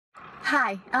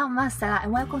Hi, I'm Marcela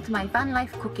and welcome to my van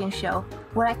life cooking show,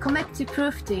 where I commit to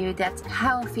prove to you that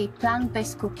healthy,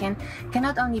 plant-based cooking can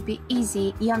not only be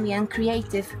easy, yummy and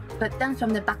creative, but done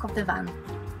from the back of the van.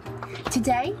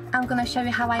 Today, I'm gonna show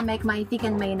you how I make my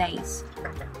vegan mayonnaise.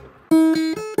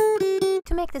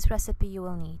 To make this recipe you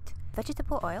will need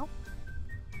vegetable oil,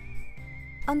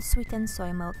 unsweetened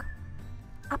soy milk,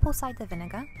 apple cider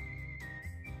vinegar,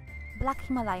 black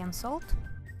Himalayan salt,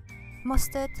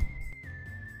 mustard,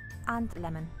 and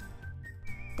lemon.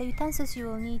 The utensils you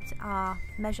will need are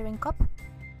measuring cup,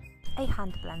 a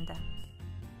hand blender.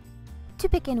 To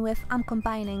begin with, I'm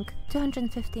combining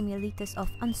 250 ml of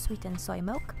unsweetened soy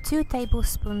milk, 2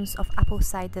 tablespoons of apple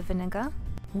cider vinegar,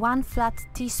 1 flat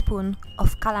teaspoon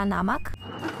of kala namak,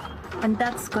 And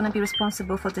that's gonna be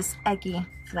responsible for this eggy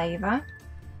flavor.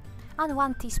 and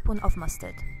 1 teaspoon of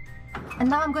mustard. And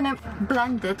now I'm gonna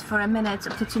blend it for a minute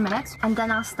up to 2 minutes, and then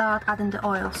I'll start adding the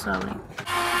oil slowly.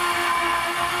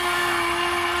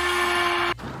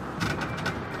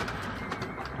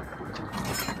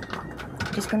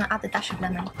 Just gonna add a dash of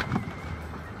lemon.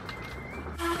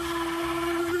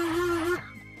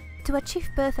 To achieve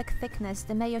perfect thickness,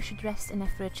 the mayo should rest in the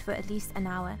fridge for at least an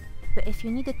hour, but if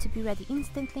you need it to be ready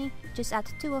instantly, just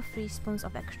add 2 or 3 spoons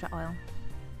of extra oil.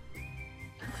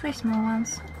 3 small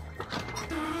ones.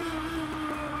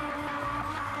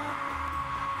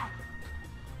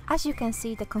 As you can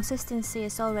see, the consistency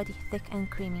is already thick and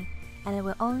creamy, and it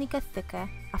will only get thicker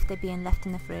after being left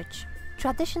in the fridge.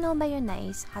 Traditional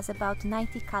mayonnaise has about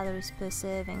 90 calories per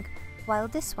serving, while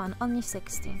this one only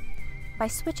 60. By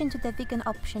switching to the vegan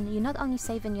option, you're not only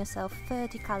saving yourself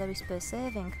 30 calories per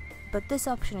serving, but this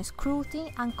option is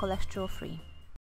cruelty and cholesterol free.